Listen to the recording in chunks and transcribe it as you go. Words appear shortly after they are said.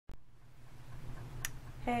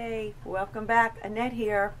Hey, welcome back. Annette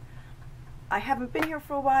here. I haven't been here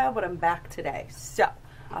for a while, but I'm back today. So,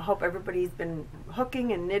 I hope everybody's been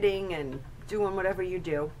hooking and knitting and doing whatever you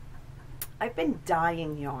do. I've been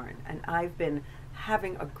dyeing yarn, and I've been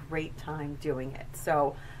having a great time doing it.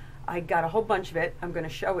 So, I got a whole bunch of it. I'm going to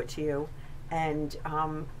show it to you. And,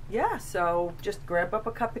 yeah, so just grab up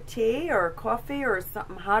a cup of tea or coffee or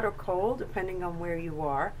something hot or cold, depending on where you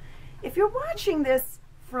are. If you're watching this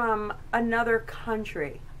from another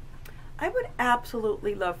country, I would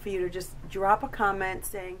absolutely love for you to just drop a comment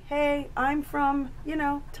saying, hey, I'm from,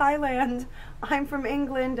 Thailand, I'm from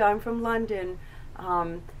England, I'm from London.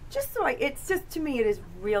 Just so it's just, to me, it is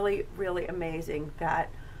really, really amazing that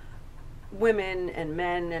women and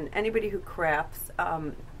men and anybody who crafts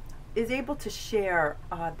is able to share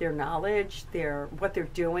their knowledge, what they're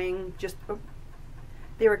doing, just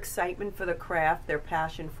their excitement for the craft, their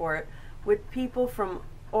passion for it, with people from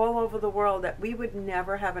all over the world that we would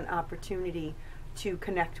never have an opportunity to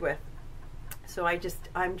connect with. So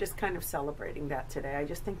I'm just kind of celebrating that today. I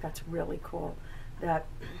just think that's really cool that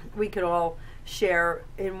we could all share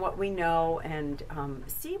in what we know and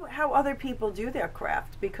see how other people do their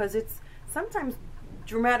craft, because it's sometimes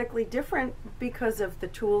dramatically different because of the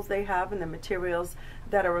tools they have and the materials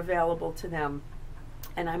that are available to them.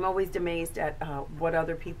 And I'm always amazed at what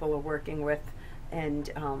other people are working with.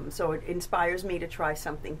 And so it inspires me to try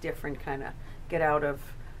something different, kind of get out of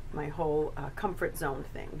my whole comfort zone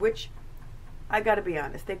thing, which I got to be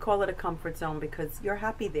honest, they call it a comfort zone because you're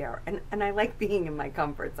happy there. And I like being in my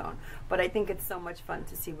comfort zone. But I think it's so much fun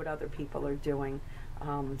to see what other people are doing.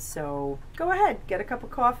 So go ahead, get a cup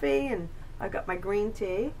of coffee, and I got my green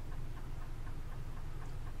tea.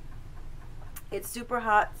 It's super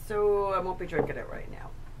hot, so I won't be drinking it right now.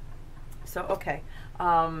 So, okay.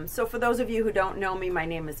 So for those of you who don't know me, my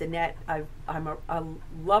name is Annette. I'm a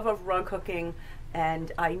love of rug hooking,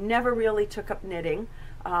 and I never really took up knitting,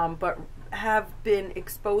 but have been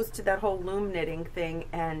exposed to that whole loom knitting thing,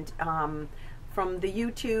 and from the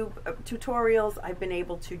YouTube tutorials, I've been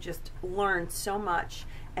able to just learn so much,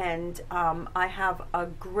 and I have a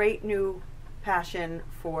great new passion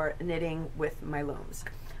for knitting with my looms.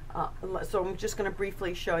 So I'm just going to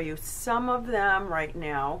briefly show you some of them right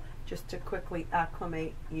now, just to quickly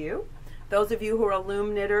acclimate you. Those of you who are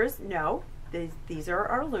loom knitters know these are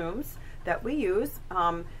our looms that we use.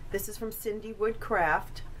 This is from Cindy Wood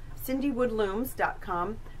Craft,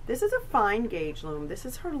 cindywoodlooms.com. This is a fine gauge loom. This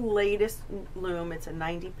is her latest loom. It's a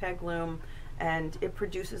 90 peg loom, and it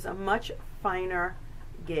produces a much finer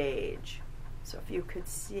gauge. So if you could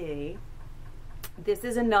see, this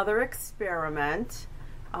is another experiment.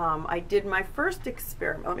 I did my first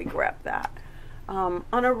experiment, let me grab that, on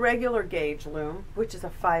a regular gauge loom, which is a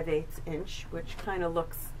 5/8 inch, which kind of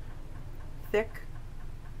looks thick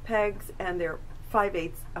pegs, and they're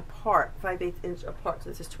 5/8 apart, 5/8 inch apart, so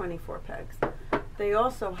this is 24 pegs. They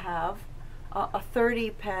also have a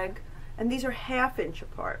 30 peg, and these are 1/2 inch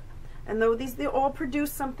apart. And though they all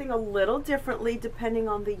produce something a little differently depending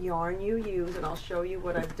on the yarn you use, and I'll show you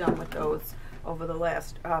what I've done with those over the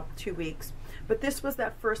last 2 weeks. But this was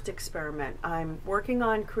that first experiment. I'm working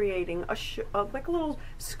on creating like a little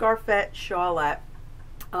scarfette shawlette,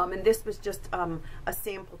 and this was just a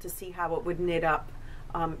sample to see how it would knit up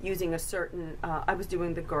using a certain, I was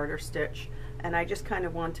doing the garter stitch, and I just kind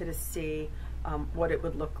of wanted to see what it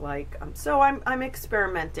would look like. So I'm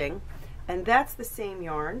experimenting, and that's the same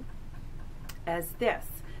yarn as this,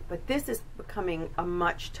 but this is becoming a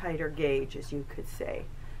much tighter gauge, as you could see.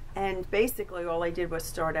 And basically all I did was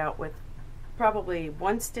start out with probably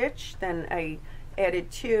 1 stitch, then I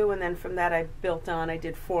added 2, and then from that I built on. I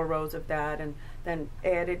did 4 rows of that, and then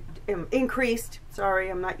added, increased,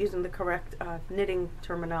 sorry, I'm not using the correct knitting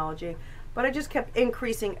terminology, but I just kept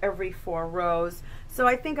increasing every 4 rows. So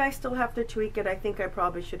I think I still have to tweak it. I think I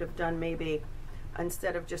probably should have done maybe,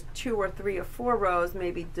 instead of just 2 or 3 or 4 rows,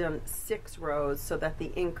 maybe done 6 rows, so that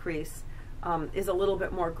the increase is a little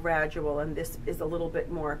bit more gradual, and this is a little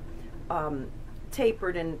bit more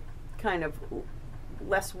tapered and kind of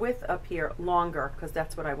less width up here, longer, because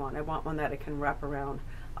that's what I want. I want one that I can wrap around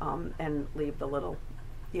and leave the little,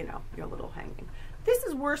 your little hanging. This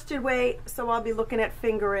is worsted weight, so I'll be looking at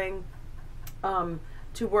fingering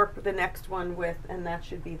to work the next one with, and that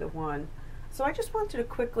should be the one. So I just wanted to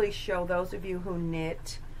quickly show those of you who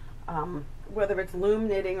knit, whether it's loom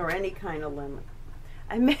knitting or any kind of loom.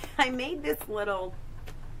 I made this little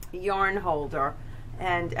yarn holder,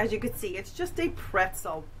 and as you can see, it's just a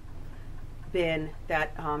pretzel bin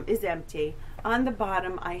that is empty. On the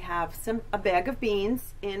bottom I have a bag of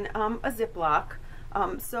beans in a Ziploc.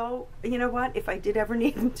 So you know what, if I did ever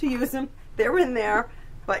need them to use them, they're in there.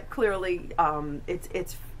 but clearly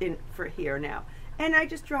it's in for here now. And I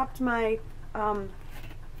just dropped my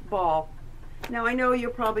ball. Now I know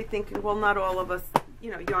you're probably thinking, well, not all of us,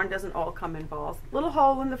 you know, yarn doesn't all come in balls. Little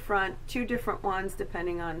hole in the front, 2 different ones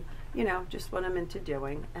depending on, you know, just what I'm into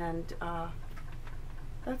doing. And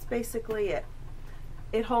that's basically it.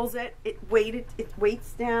 It holds it, it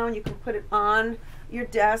weights down. You can put it on your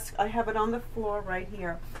desk. I have it on the floor right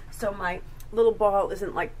here, so my little ball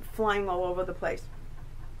isn't like flying all over the place.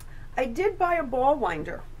 I did buy a ball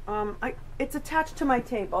winder. It's attached to my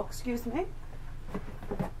table, excuse me.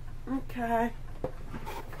 Okay.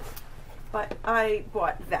 But I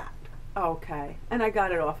bought that. Okay. And I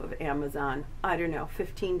got it off of Amazon. I don't know,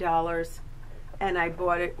 $15. And I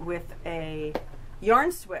bought it with a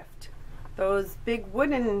yarn swift. Those big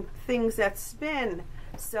wooden things that spin.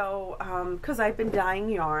 So, because I've been dyeing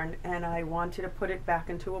yarn and I wanted to put it back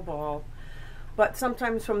into a ball. But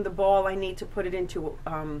sometimes from the ball I need to put it into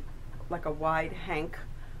like a wide hank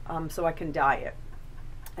so I can dye it.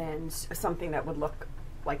 And something that would look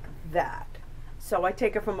like that. So I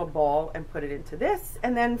take it from a ball and put it into this,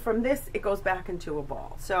 and then from this it goes back into a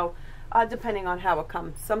ball. So depending on how it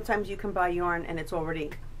comes. Sometimes you can buy yarn and it's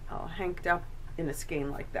already hanked up in a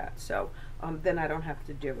skein like that. So then I don't have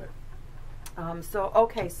to do it.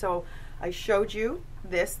 Okay, so I showed you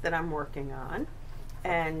this that I'm working on.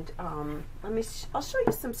 And I'll show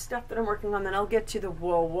you some stuff that I'm working on, then I'll get to the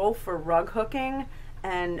wool for rug hooking,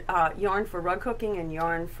 and yarn for rug hooking, and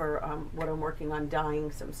yarn for what I'm working on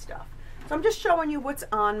dyeing some stuff. So I'm just showing you what's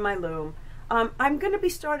on my loom. I'm going to be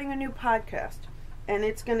starting a new podcast, and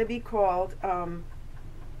it's going to be called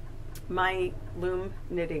my Loom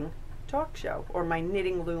Knitting Talk Show, or my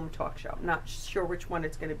Knitting Loom Talk Show. I'm not sure which one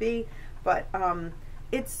it's going to be, but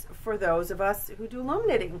it's for those of us who do loom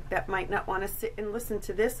knitting that might not want to sit and listen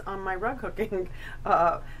to this on my rug hooking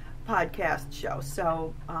podcast show.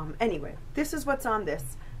 So anyway, this is what's on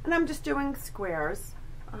this. And I'm just doing squares.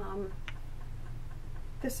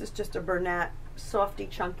 This is just a Bernat Softy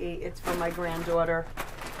Chunky. It's for my granddaughter.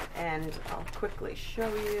 And I'll quickly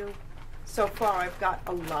show you. So far I've got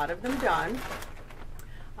a lot of them done.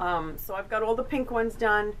 So I've got all the pink ones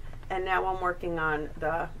done. And now I'm working on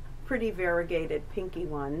the pretty variegated pinky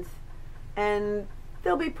ones, and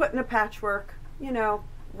they'll be put in a patchwork, you know,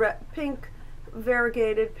 pink,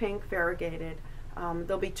 variegated, pink, variegated.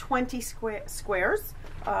 There'll be 20 squares.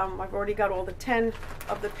 I've already got all the 10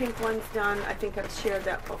 of the pink ones done. I think I've shared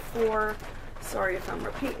that before. Sorry if I'm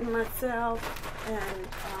repeating myself.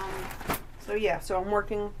 And so yeah, so I'm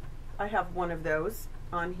working, I have one of those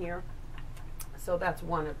on here. So that's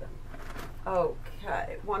one of them.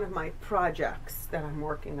 Okay, one of my projects that I'm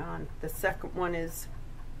working on. The second one is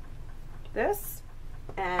this,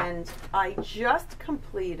 and I just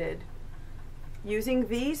completed, using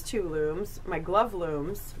these 2 looms, my glove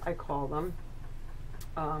looms, I call them,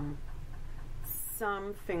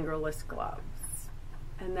 some fingerless gloves.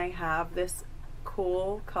 And they have this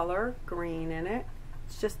cool color green in it.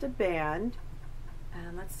 It's just a band.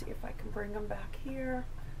 And let's see if I can bring them back here.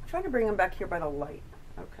 I'm trying to bring them back here by the light.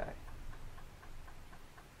 Okay.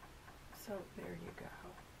 So there you go.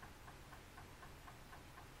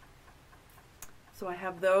 So I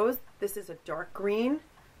have those. This is a dark green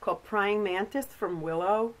called Praying Mantis from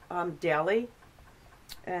Willow Daily.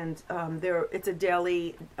 And it's a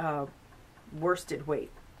daily worsted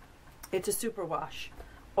weight. It's a super wash.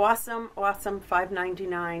 Awesome, awesome,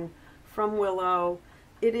 $5.99 from Willow.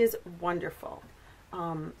 It is wonderful.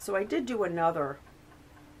 So I did do another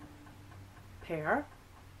pair.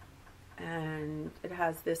 And it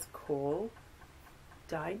has this cool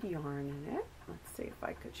dyed yarn in it. Let's see if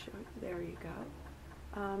I could show you. There you go.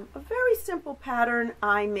 A very simple pattern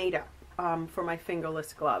I made up for my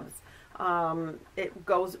fingerless gloves. It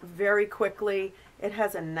goes very quickly. It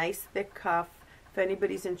has a nice thick cuff. If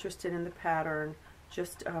anybody's interested in the pattern,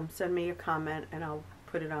 just send me a comment and I'll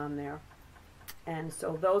put it on there. And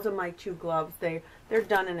so those are my 2 gloves. They're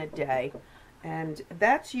done in a day. And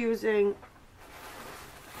that's using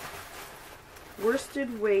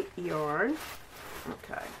worsted weight yarn.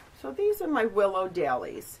 Okay, so these are my Willow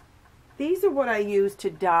Dailies. These are what I use to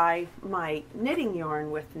dye my knitting yarn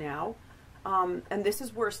with now. And this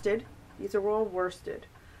is worsted. These are all worsted.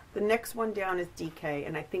 The next one down is DK,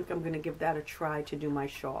 and I think I'm going to give that a try to do my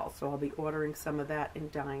shawl. So I'll be ordering some of that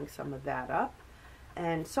and dyeing some of that up.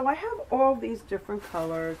 And so I have all these different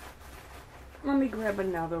colors. Let me grab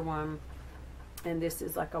another one. And this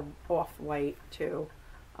is like a off-white too.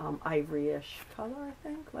 Ivory-ish color, I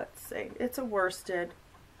think. Let's see. It's a worsted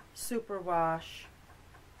super wash,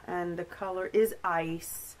 and the color is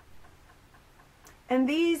ice. And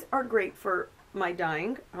these are great for my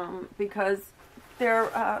dyeing because their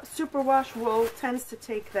superwash wool tends to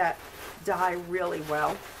take that dye really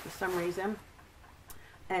well for some reason.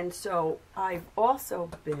 And so I've also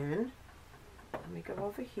been, let me go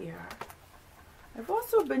over here. I've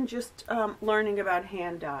also been just learning about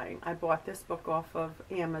hand dyeing. I bought this book off of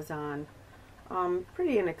Amazon.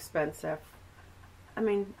 Pretty inexpensive. I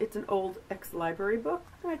mean, it's an old ex-library book.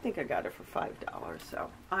 I think I got it for $5,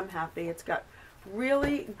 so I'm happy. It's got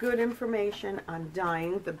really good information on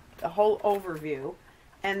dyeing, the whole overview,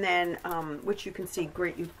 and then, which you can see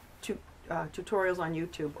great tutorials on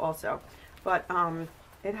YouTube also. But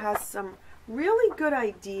it has some really good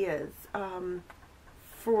ideas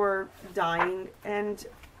for dyeing and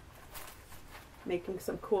making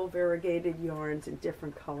some cool variegated yarns in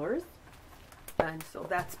different colors. And so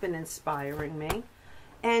that's been inspiring me.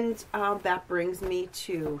 And that brings me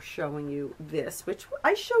to showing you this, which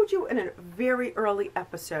I showed you in a very early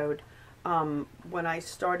episode. When I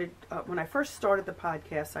first started the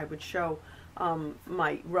podcast, I would show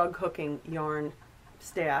my rug hooking yarn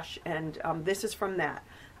stash, and this is from that.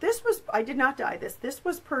 This was, I did not dye this. This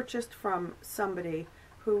was purchased from somebody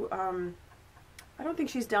who, I don't think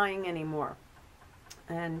she's dyeing anymore.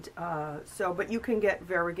 And but you can get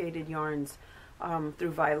variegated yarns through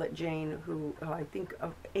Violet Jane, who I think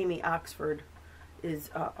Amy Oxford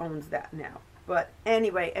owns that now. But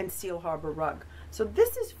anyway, and Seal Harbor Rug. So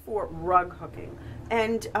this is for rug hooking,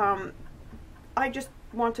 and I just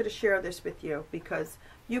wanted to share this with you because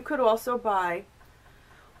you could also buy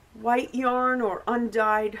white yarn or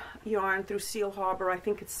undyed yarn through Seal Harbor. I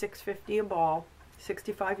think it's $6.50 a ball,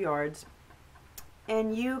 65 yards,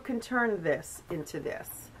 and you can turn this into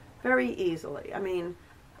this very easily. I mean,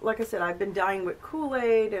 like I said, I've been dyeing with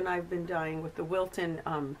Kool-Aid, and I've been dyeing with the Wilton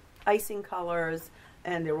icing colors,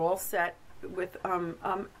 and they're all set with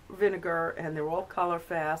vinegar, and they're all color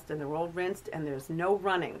fast, and they're all rinsed, and there's no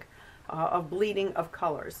running of bleeding of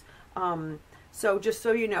colors. So just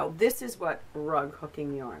so you know, this is what rug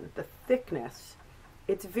hooking yarn, the thickness,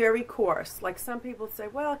 it's very coarse. Like some people say,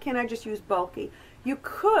 well, can I just use bulky? You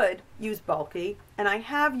could use bulky, and I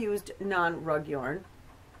have used non-rug yarn,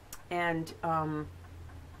 and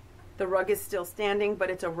the rug is still standing, but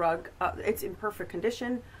it's a rug, it's in perfect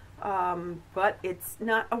condition, but it's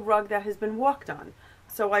not a rug that has been walked on.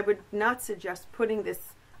 So I would not suggest putting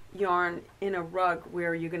this yarn in a rug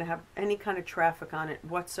where you're going to have any kind of traffic on it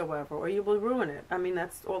whatsoever, or you will ruin it. I mean,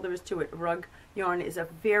 that's all there is to it. Rug yarn is a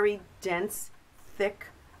very dense, thick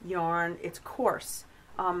yarn. It's coarse,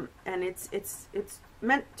 and it's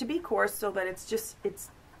meant to be coarse so that it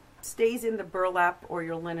stays in the burlap or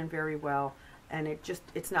your linen very well, and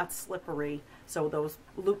it's not slippery, so those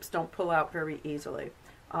loops don't pull out very easily.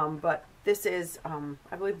 But this is,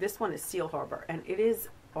 I believe this one is Seal Harbor, and it is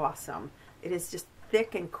awesome. It is just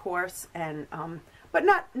thick and coarse, and but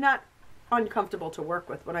not uncomfortable to work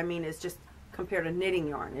with. What I mean is just compared to knitting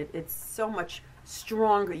yarn, it's so much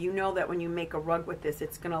stronger. You know that when you make a rug with this,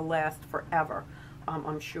 it's going to last forever,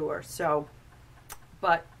 I'm sure. So,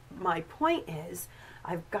 but my point is,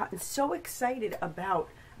 I've gotten so excited about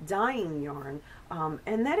dyeing yarn,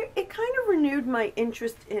 and that it kind of renewed my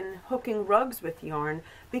interest in hooking rugs with yarn,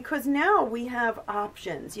 because now we have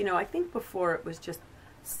options. You know, I think before it was just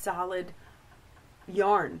solid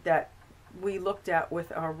yarn that we looked at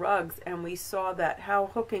with our rugs, and we saw that how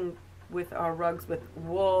hooking with our rugs with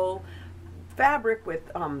wool fabric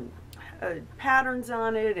with patterns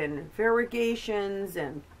on it, and variegations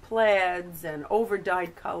and plaids and over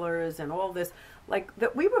dyed colors and all this, like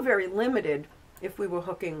that, we were very limited if we were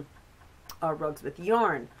hooking our rugs with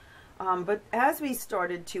yarn. But as we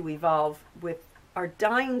started to evolve with our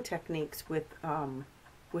dyeing techniques with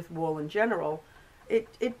wool in general,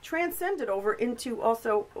 it transcended over into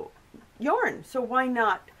also yarn. So why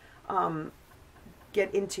not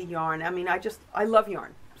get into yarn? I mean, I love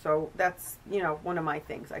yarn. So that's, you know, one of my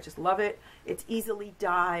things. I just love it. It's easily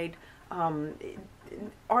dyed.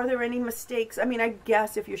 Are there any mistakes? I mean, I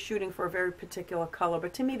guess if you're shooting for a very particular color,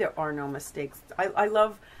 but to me there are no mistakes. I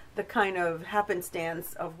love the kind of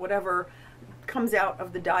happenstance of whatever comes out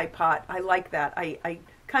of the dye pot. I like that. I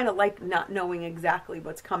kind of like not knowing exactly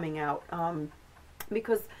what's coming out,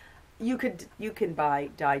 because you can buy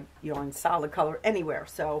dyed yarn solid color anywhere.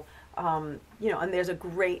 So you know, and there's a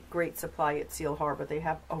great supply at Seal Harbor. They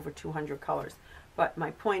have over 200 colors. But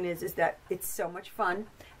my point is that it's so much fun.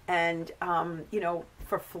 And, you know,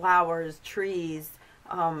 for flowers, trees,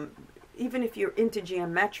 even if you're into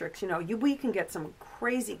geometrics, you know, we can get some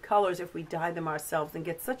crazy colors if we dye them ourselves, and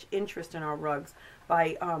get such interest in our rugs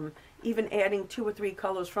by even adding 2 or 3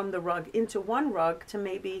 colors from the rug into one rug to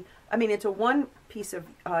into one piece of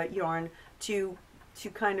yarn to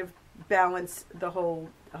kind of balance the whole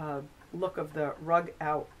look of the rug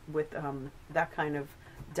out with that kind of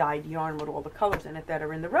dyed yarn with all the colors in it that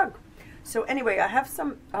are in the rug. So anyway, I have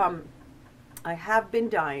some, I have been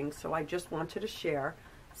dyeing, so I just wanted to share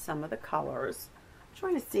some of the colors. I'm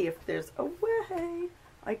trying to see if there's a way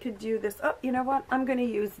I could do this. Oh, you know what? I'm going to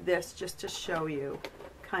use this just to show you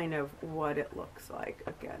kind of what it looks like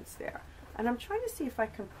against there. And I'm trying to see if I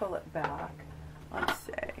can pull it back. Let's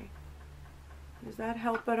see. Does that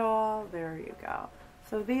help at all? There you go.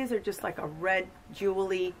 So these are just like a red,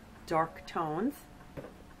 jewelly, dark tones.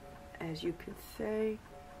 As you can see,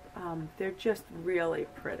 they're just really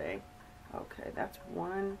pretty. Okay, that's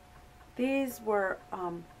one. These were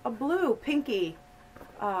a blue, pinky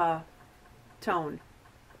tone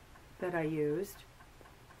that I used.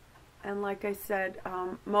 And like I said,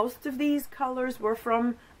 most of these colors were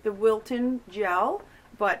from the Wilton gel,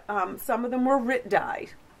 but some of them were RIT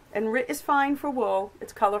dyed. And RIT is fine for wool,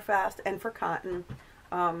 it's color fast, and for cotton.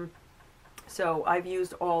 So I've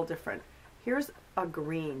used all different. Here's a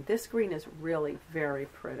green. This green is really very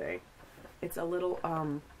pretty. It's a little,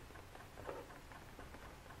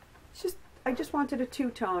 it's just, I just wanted a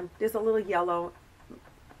two-tone. There's a little yellow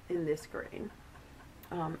in this green.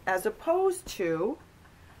 As opposed to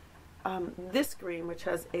this green, which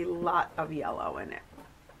has a lot of yellow in it,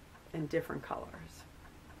 in different colors.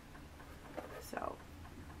 So,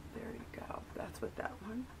 there you go. That's what that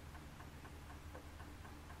one.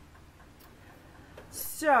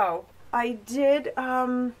 So, I did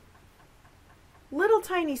little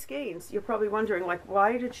tiny skeins. You're probably wondering, like,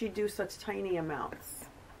 why did she do such tiny amounts?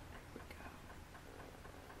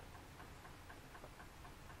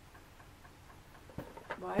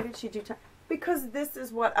 Why did she do because this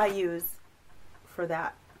is what I use for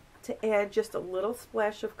that, to add just a little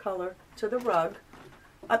splash of color to the rug,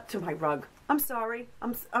 up to my rug. I'm sorry,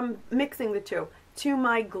 I'm mixing the two, to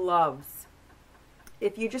my gloves.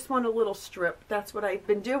 If you just want a little strip, that's what I've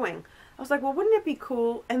been doing. I was like, well, wouldn't it be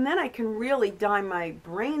cool? And then I can really dye my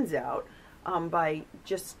brains out by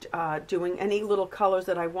just doing any little colors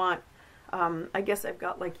that I want. I guess I've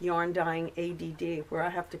got like yarn dyeing ADD, where I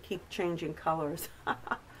have to keep changing colors.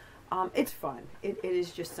 It's fun. It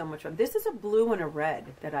is just so much fun. This is a blue and a red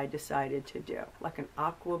that I decided to do, like an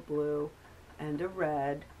aqua blue and a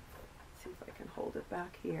red. Let's see if I can hold it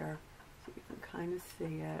back here so you can kind of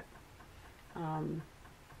see it.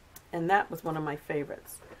 And that was one of my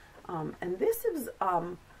favorites. And this is,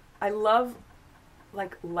 I love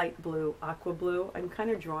like light blue, aqua blue. I'm kind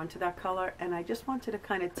of drawn to that color, and I just wanted to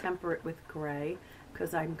kind of temper it with gray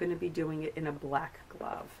because I'm going to be doing it in a black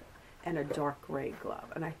glove and a dark gray glove,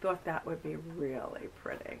 and I thought that would be really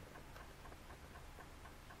pretty.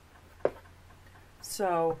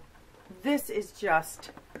 So this is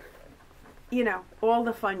just, you know, all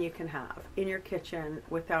the fun you can have in your kitchen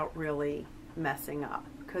without really messing up,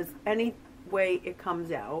 because any way it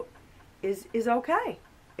comes out is okay.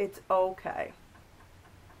 It's okay.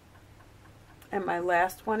 And my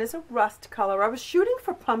last one is a rust color. I was shooting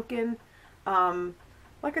for pumpkin,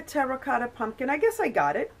 like a terracotta pumpkin. I guess I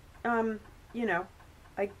got it. You know,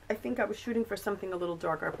 I think I was shooting for something a little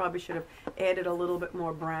darker. I probably should have added a little bit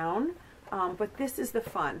more brown. But this is the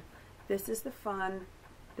fun. This is the fun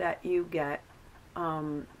that you get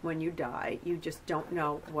when you dye. You just don't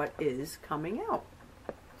know what is coming out.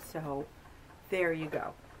 So there you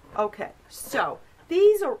go. Okay, so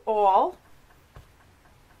these are all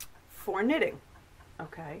for knitting,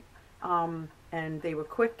 okay, and they were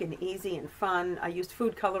quick and easy and fun. I used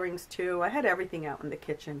food colorings too. I had everything out in the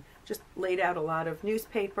kitchen. Just laid out a lot of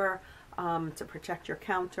newspaper to protect your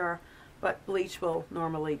counter, but bleach will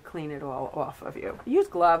normally clean it all off of you. I used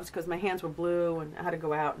gloves because my hands were blue and I had to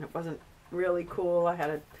go out and it wasn't really cool.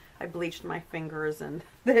 I bleached my fingers and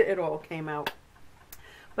it all came out.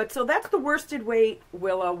 But so that's the worsted weight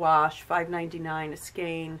Willow wash, $5.99 a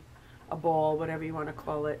skein, a ball, whatever you want to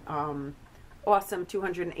call it. Awesome,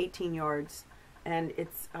 218 yards, and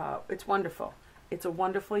it's wonderful. It's a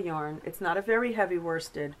wonderful yarn. It's not a very heavy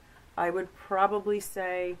worsted. I would probably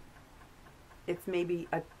say it's maybe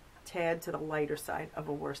a tad to the lighter side of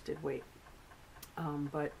a worsted weight.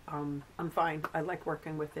 But I'm fine. I like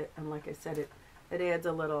working with it, and like I said, it adds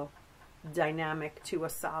a little dynamic to a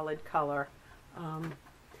solid color.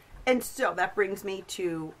 And so that brings me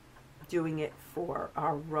to doing it for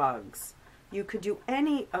our rugs. You could do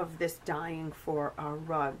any of this dyeing for our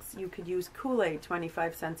rugs. You could use Kool-Aid,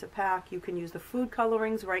 25 cents a pack. You can use the food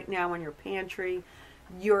colorings right now in your pantry.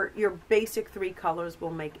 Your basic 3 colors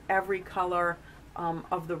will make every color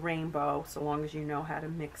of the rainbow, so long as you know how to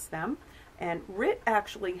mix them. And RIT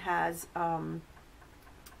actually has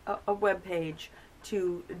a web page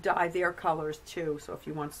to dye their colors too. So if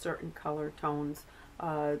you want certain color tones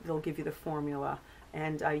they'll give you the formula.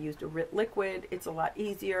 And I used a liquid. It's a lot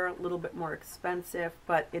easier, a little bit more expensive,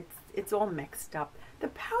 but it's all mixed up. The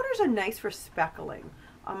powders are nice for speckling.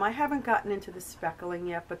 I haven't gotten into the speckling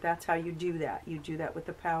yet, but that's how you do that. You do that with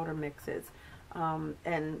the powder mixes.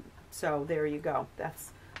 And so there you go.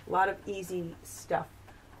 That's a lot of easy stuff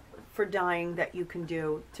for dyeing that you can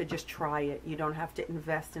do to just try it. You don't have to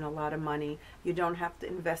invest in a lot of money. You don't have to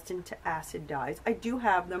invest into acid dyes. I do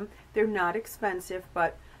have them. They're not expensive,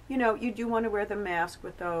 but you know, you do want to wear the mask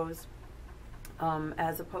with those,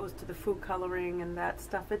 as opposed to the food coloring and that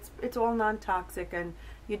stuff. It's all non-toxic, and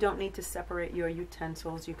you don't need to separate your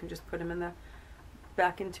utensils. You can just put them in the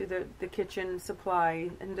back into the kitchen supply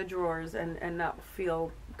in the drawers and not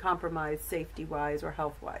feel compromised safety-wise or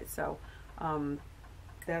health-wise. So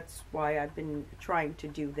that's why I've been trying to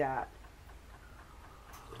do that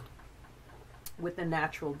with the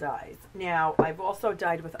natural dyes. Now, I've also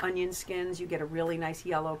dyed with onion skins. You get a really nice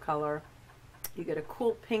yellow color. You get a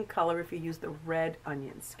cool pink color if you use the red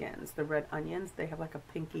onion skins. The red onions, they have like a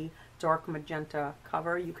pinky, dark magenta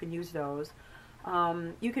cover. You can use those.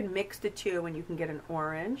 You can mix the two and you can get an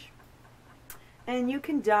orange. And you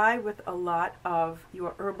can dye with a lot of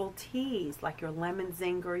your herbal teas, like your lemon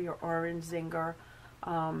zinger, your orange zinger,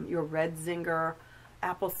 your red zinger,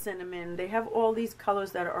 apple cinnamon. They have all these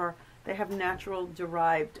colors that are, they have natural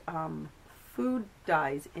derived food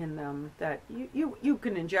dyes in them that you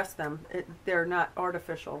can ingest them. They're not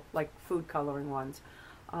artificial like food coloring ones.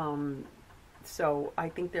 So I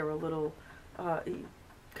think they're a little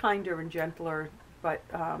kinder and gentler, but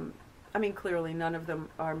I mean, clearly none of them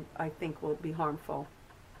are, I think, will be harmful.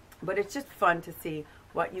 But it's just fun to see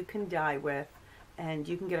what you can dye with, and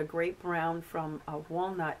you can get a great brown from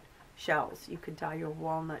walnut shells. You could dye your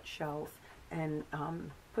walnut shells and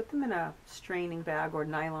put them in a straining bag or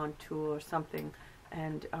nylon tool or something,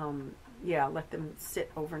 and yeah, let them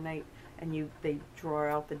sit overnight, and they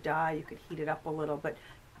draw out the dye. You could heat it up a little, but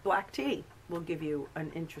black tea will give you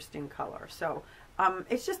an interesting color. So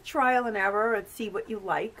it's just trial and error and see what you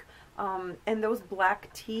like. And those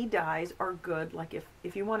black tea dyes are good, like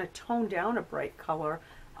if you want to tone down a bright color,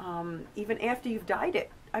 even after you've dyed it.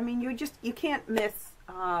 I mean, you can't miss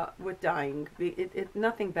with dyeing.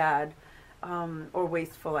 Nothing bad or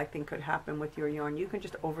wasteful, I think, could happen with your yarn. You can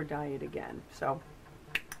just over dye it again, so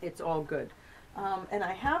it's all good. And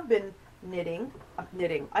I have been knitting. I'm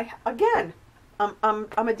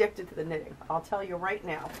addicted to the knitting. I'll tell you right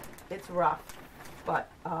now, it's rough, but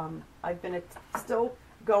I've been still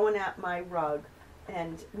going at my rug,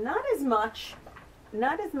 and not as much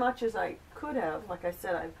as I could have. Like I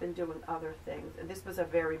said, I've been doing other things, and this was a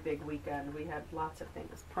very big weekend. We had lots of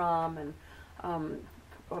things, prom and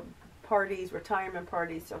parties, retirement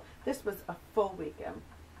parties, so this was a full weekend.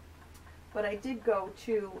 But I did go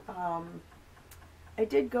to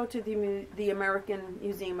the American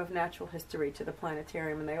Museum of Natural History, to the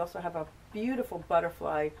planetarium, and they also have a beautiful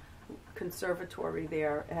butterfly conservatory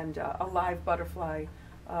there, and a live butterfly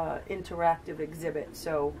interactive exhibit,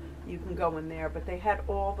 so you can go in there. But they had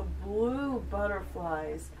all the blue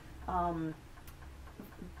butterflies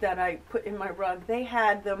that I put in my rug. They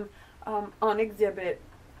had them on exhibit,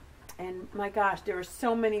 and my gosh, there are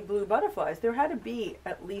so many blue butterflies. There had to be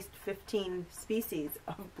at least 15 species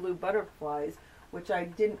of blue butterflies, which I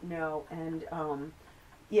didn't know, and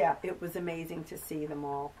yeah, it was amazing to see them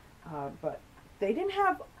all. But they didn't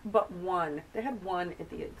have but one. They had one at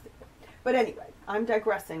the exhibit. But anyway, I'm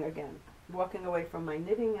digressing again, walking away from my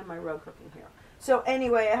knitting and my rug cooking here. So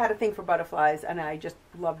anyway, I had a thing for butterflies, and I just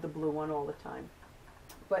love the blue one all the time.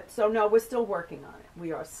 But so no, we're still working on it.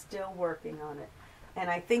 We are still working on it.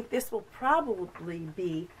 And I think this will probably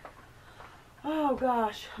be, oh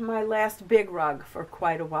gosh, my last big rug for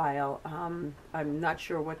quite a while. I'm not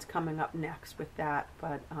sure what's coming up next with that,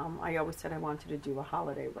 but I always said I wanted to do a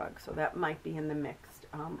holiday rug, so that might be in the mix.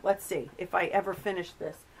 Let's see if I ever finish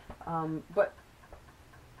this. But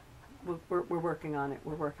we're working on it.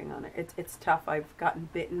 We're working on it. It's tough. I've gotten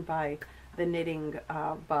bitten by the knitting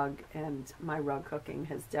bug, and my rug cooking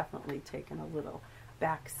has definitely taken a little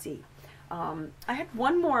back seat. I had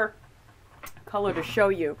one more color to show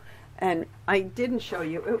you, and I didn't show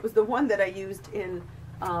you. It was the one that I used in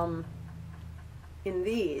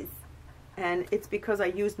these, and it's because I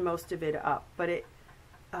used most of it up. But it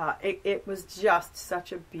was just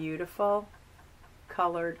such a beautiful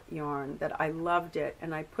colored yarn that I loved it,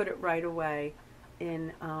 and I put it right away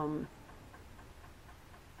in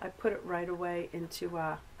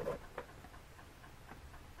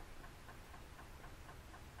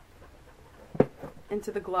into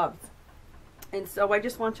the gloves. And so I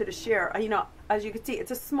just wanted to share, you know, as you can see,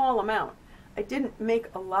 it's a small amount. I didn't make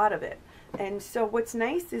a lot of it. And so what's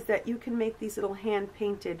nice is that you can make these little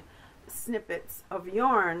hand-painted snippets of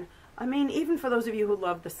yarn. I mean, even for those of you who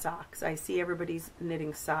love the socks, I see everybody's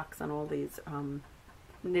knitting socks on all these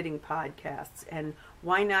knitting podcasts, and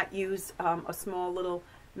why not use a small little,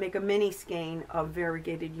 make a mini skein of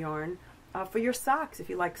variegated yarn for your socks. If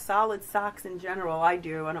you like solid socks in general, I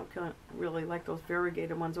do. I don't really like those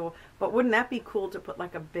variegated ones, but wouldn't that be cool to put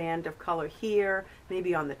like a band of color here,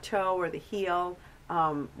 maybe on the toe or the heel,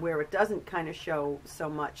 where it doesn't kind of show so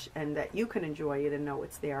much, and that you can enjoy it and know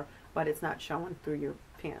it's there, but it's not showing through your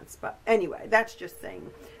pants. But anyway, that's just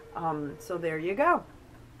saying. So there you go.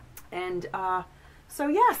 And so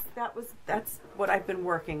yes, that's what I've been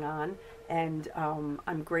working on, and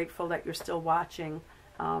I'm grateful that you're still watching.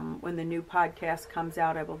 When the new podcast comes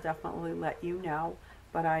out, I will definitely let you know.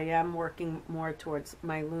 But I am working more towards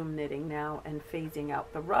my loom knitting now and phasing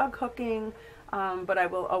out the rug hooking. But I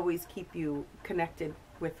will always keep you connected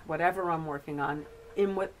with whatever I'm working on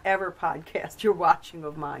in whatever podcast you're watching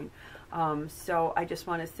of mine. So I just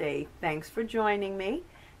want to say thanks for joining me.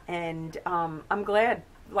 And I'm glad.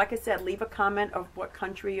 Like I said, leave a comment of what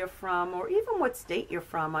country you're from, or even what state you're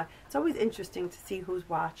from. It's always interesting to see who's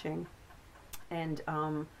watching. And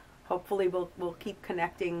hopefully we'll keep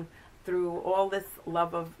connecting through all this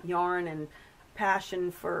love of yarn and passion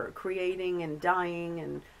for creating and dyeing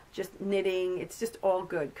and just knitting. It's just all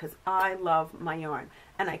good because I love my yarn.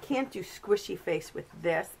 And I can't do squishy face with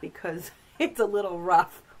this because it's a little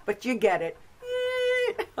rough, but you get it.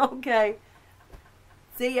 Okay.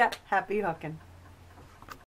 See ya. Happy hooking.